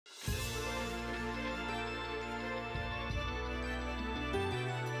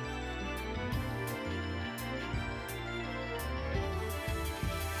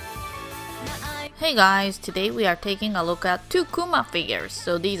Hey guys, today we are taking a look at two Kuma figures.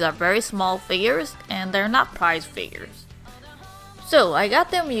 So these are very small figures and they're not prize figures. So I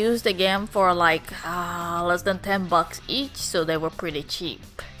got them used again for like less than 10 bucks each, so they were pretty cheap.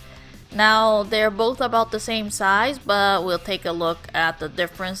 Now they're both about the same size, but we'll take a look at the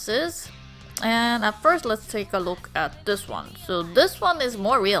differences. And at first let's take a look at this one. So this one is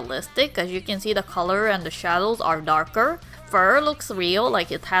more realistic. As you can see, the color and the shadows are darker. Fur looks real,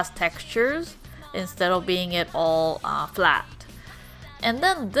 like it has textures instead of being it all flat. And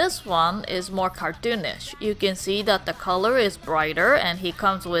then this one is more cartoonish. You can see that the color is brighter and he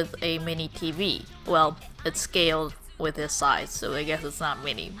comes with a mini TV. Well, it's scaled with his size, so I guess it's not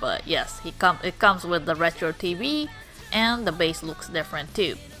mini, but yes, it comes with the retro TV and the base looks different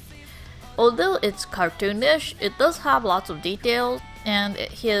too. Although it's cartoonish, it does have lots of details, and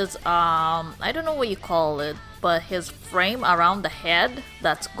his I don't know what you call it, but his frame around the head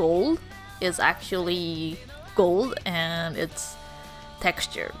that's gold is actually gold and it's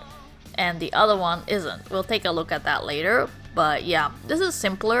textured, and the other one isn't. We'll take a look at that later, but yeah, this is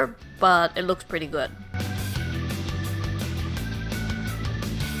simpler, but it looks pretty good.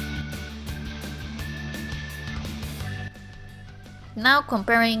 Now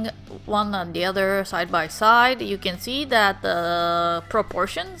comparing one and the other side by side, you can see that the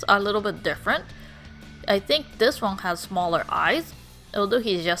proportions are a little bit different. I think this one has smaller eyes. Although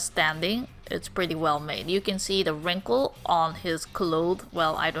he's just standing, it's pretty well made. You can see the wrinkle on his clothes.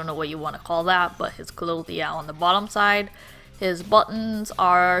 Well, I don't know what you want to call that, but his clothes, yeah, on the bottom side. His buttons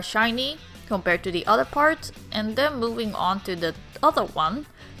are shiny compared to the other parts. And then moving on to the other one,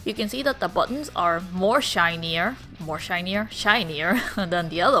 you can see that the buttons are shinier than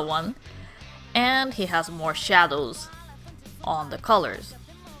the other one. And he has more shadows on the colors.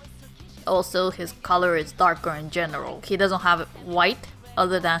 Also, his color is darker in general. He doesn't have white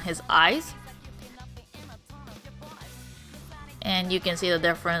other than his eyes. And you can see the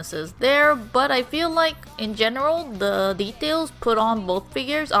differences there, but I feel like in general the details put on both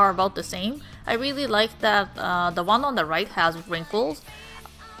figures are about the same. I really like that the one on the right has wrinkles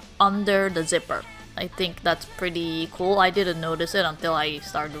under the zipper. I think that's pretty cool. I didn't notice it until I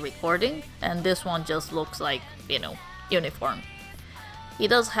started recording, and this one just looks like, you know, uniform. He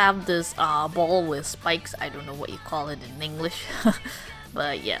does have this ball with spikes. I don't know what you call it in English,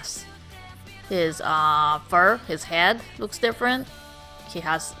 but yes. His fur, his head looks different. He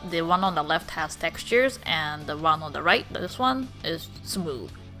has, the one on the left has textures, and the one on the right, this one, is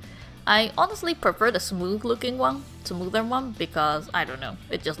smooth. I honestly prefer the smoother one, because I don't know,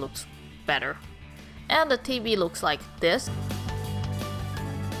 it just looks better. And the TV looks like this.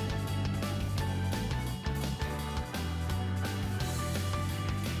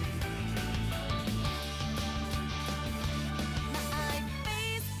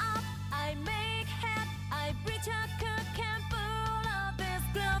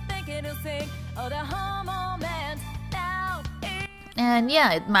 And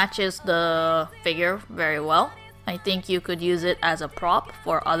yeah, it matches the figure very well. I think you could use it as a prop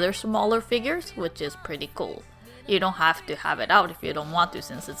for other smaller figures, which is pretty cool. You don't have to have it out if you don't want to,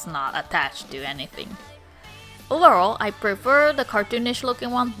 since it's not attached to anything. Overall, I prefer the cartoonish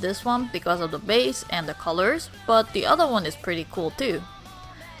looking one, this one, because of the base and the colors, but the other one is pretty cool too.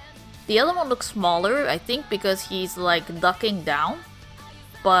 The other one looks smaller, I think because he's like ducking down,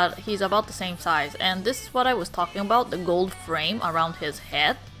 but he's about the same size. And this is what I was talking about, the gold frame around his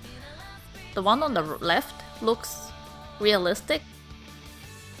head. The one on the left looks realistic,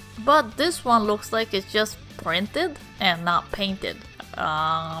 but this one looks like it's just printed and not painted.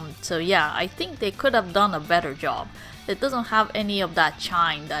 So yeah, I think they could have done a better job. It doesn't have any of that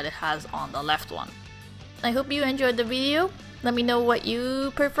shine that it has on the left one. I hope you enjoyed the video. Let me know what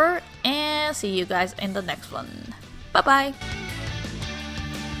you prefer, and see you guys in the next one. Bye bye!